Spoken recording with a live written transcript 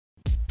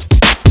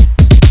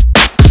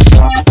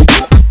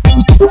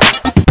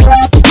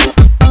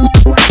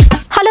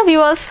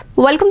Viewers,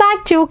 welcome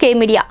back to K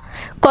media.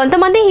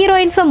 కొంతమంది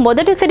heroines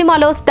మొదటి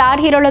సినిమాలో స్టార్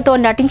హీరోలతో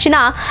నటించినా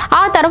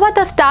ఆ తర్వాత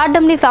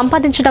స్టార్డమ్ ని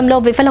సంపాదించడంలో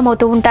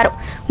విఫలమవుతూ ఉంటారు.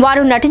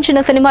 వారు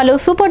నటించిన సినిమాలు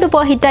సూపర్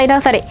డూపర్ హిట్ అయినా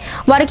సరే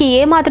వారికి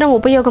ఏమాత్రం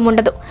ఉపయోగం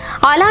ఉండదు.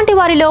 అలాంటి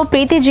వారిలో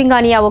ప్రీతి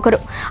జింగానియా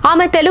ఒకరు.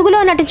 ఆమె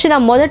తెలుగులో నటించిన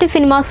మొదటి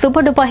సినిమా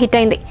సూపర్ డూపర్ హిట్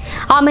అయింది.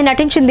 ఆమె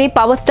నటించింది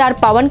పవర్ స్టార్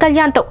పవన్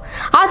కళ్యాణ్ తో.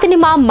 ఆ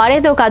సినిమా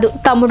మరేదో కాదు,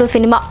 తమ్ముడు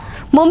సినిమా.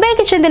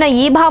 ముంబైకి చెందిన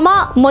ఈ భామ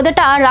మొదట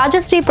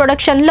రాజశ్రీ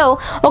ప్రొడక్షన్ లో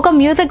ఒక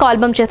మ్యూజిక్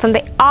ఆల్బమ్ చేసింది.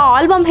 ఆ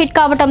ఆల్బమ్ హిట్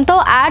కావడంతో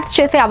యాడ్స్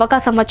చేసే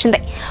అవకాశం వచ్చింది.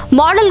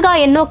 మోడల్ గా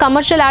ఎన్నో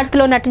కమర్షియల్ యాడ్స్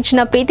లో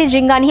నటించిన ప్రీతి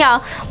జింగానియా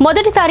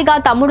మొదటిసారిగా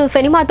తమ్ముడు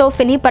సినిమాతో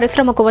సినీ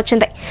పరిశ్రమకు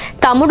వచ్చింది.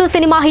 తమ్ముడు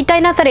సినిమా హిట్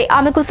అయినా సరే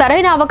ఆమెకు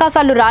సరైన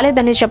అవకాశాలు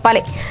రాలేదని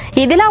చెప్పాలి.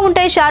 ఇదిలా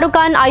ఉంటే షారుఖ్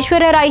ఖాన్,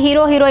 ఐశ్వర్యరాయ్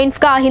హీరోయిన్స్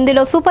గా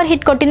హిందీలో సూపర్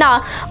హిట్ కొట్టిన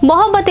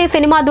మొహబ్బతే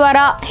సినిమా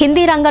ద్వారా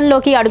హిందీ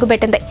రంగంలోకి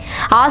అడుగుపెట్టింది.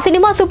 ఆ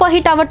సినిమా సూపర్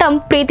హిట్ అవ్వటం,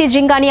 ప్రీతి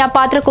జింగానియా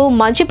పాత్రకు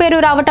మంచి పేరు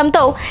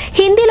రావటంతో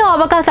హిందీలో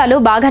అవకాశాలు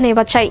బాగానే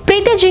వచ్చాయి.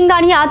 ప్రీతి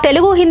జింగానియా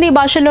తెలుగు, హిందీ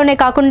భాషల్లోనే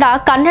కాకుండా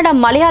కన్నడ,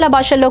 మలయాళ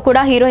భాషల్లో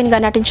కూడా హీరోయిన్ గా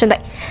నటించింది.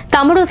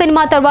 తమ్ముడు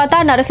సినిమా తర్వాత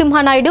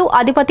నరసింహనాయుడు,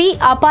 అధిపతి,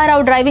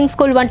 అప్పారావు డ్రైవింగ్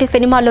స్కూల్ వంటి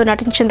సినిమాల్లో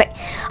నటించింది.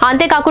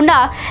 అంతేకాకుండా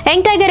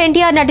యంగ్ టైగర్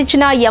ఎన్టీఆర్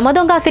నటించిన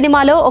యమదొంగ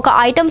సినిమాలో ఒక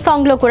ఐటమ్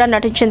సాంగ్ లో కూడా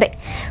నటించింది.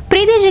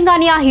 ప్రీతి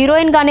జింగానియా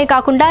హీరోయిన్ గానే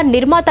కాకుండా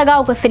నిర్మాతగా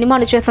ఒక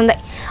సినిమాను చేసింది.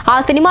 ఆ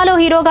సినిమాలో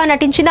హీరోగా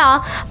నటించిన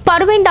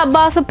పర్వీన్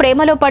అబ్బాస్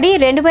ప్రేమలో పడి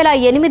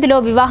 2008లో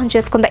వివాహం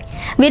చేసుకుంది.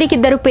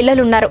 వీరికిద్దరు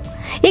పిల్లలున్నారు.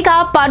 ఇక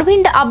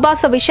పర్వీన్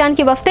అబ్బాస్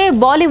విషయానికి వస్తే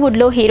బాలీవుడ్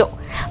లో హీరో.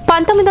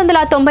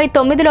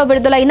 1999లో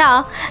విడుదలైన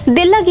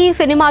దిల్లగి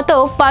సినిమాతో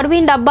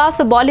పర్వీన్ అబ్బాస్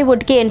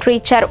బాలీవుడ్ కి ఎంట్రీ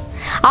ఇచ్చారు.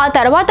 ఆ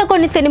తర్వాత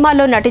కొన్ని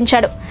సినిమాల్లో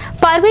నటించాడు.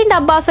 పర్వీన్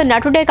అబ్బాస్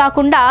నటుడే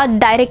కాకుండా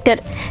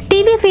డైరెక్టర్,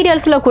 టీవీ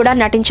సీరియల్స్ లో కూడా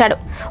నటించాడు.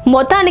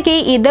 మొత్తానికి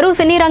ఇద్దరు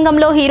సినీ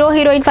రంగంలో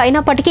హీరోయిన్స్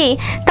అయినప్పటికీ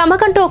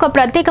తమకంటూ ఒక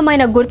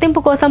ప్రత్యేకమైన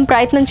గుర్తింపు కోసం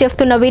ప్రయత్నం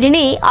చేస్తున్న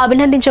వీరిని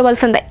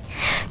అభినందించవలసిందే.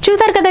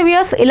 చూసారు కదా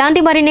వ్యూయర్స్, ఇలాంటి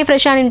మరిన్ని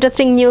ఫ్రెష్ అండ్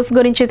ఇంట్రెస్టింగ్ న్యూస్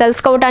గురించి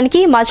తెలుసుకోవడానికి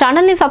మా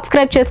ఛానల్ ని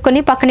సబ్స్క్రైబ్ చేసుకుని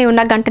పక్కనే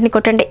ఉన్న గంటని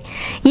కొట్టండి.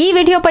 ఈ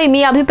వీడియోపై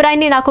మీ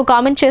అభిప్రాయాన్ని నాకు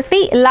కామెంట్ చేసి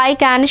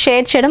లైక్ అండ్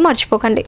షేర్ చేయడం మర్చిపోకండి.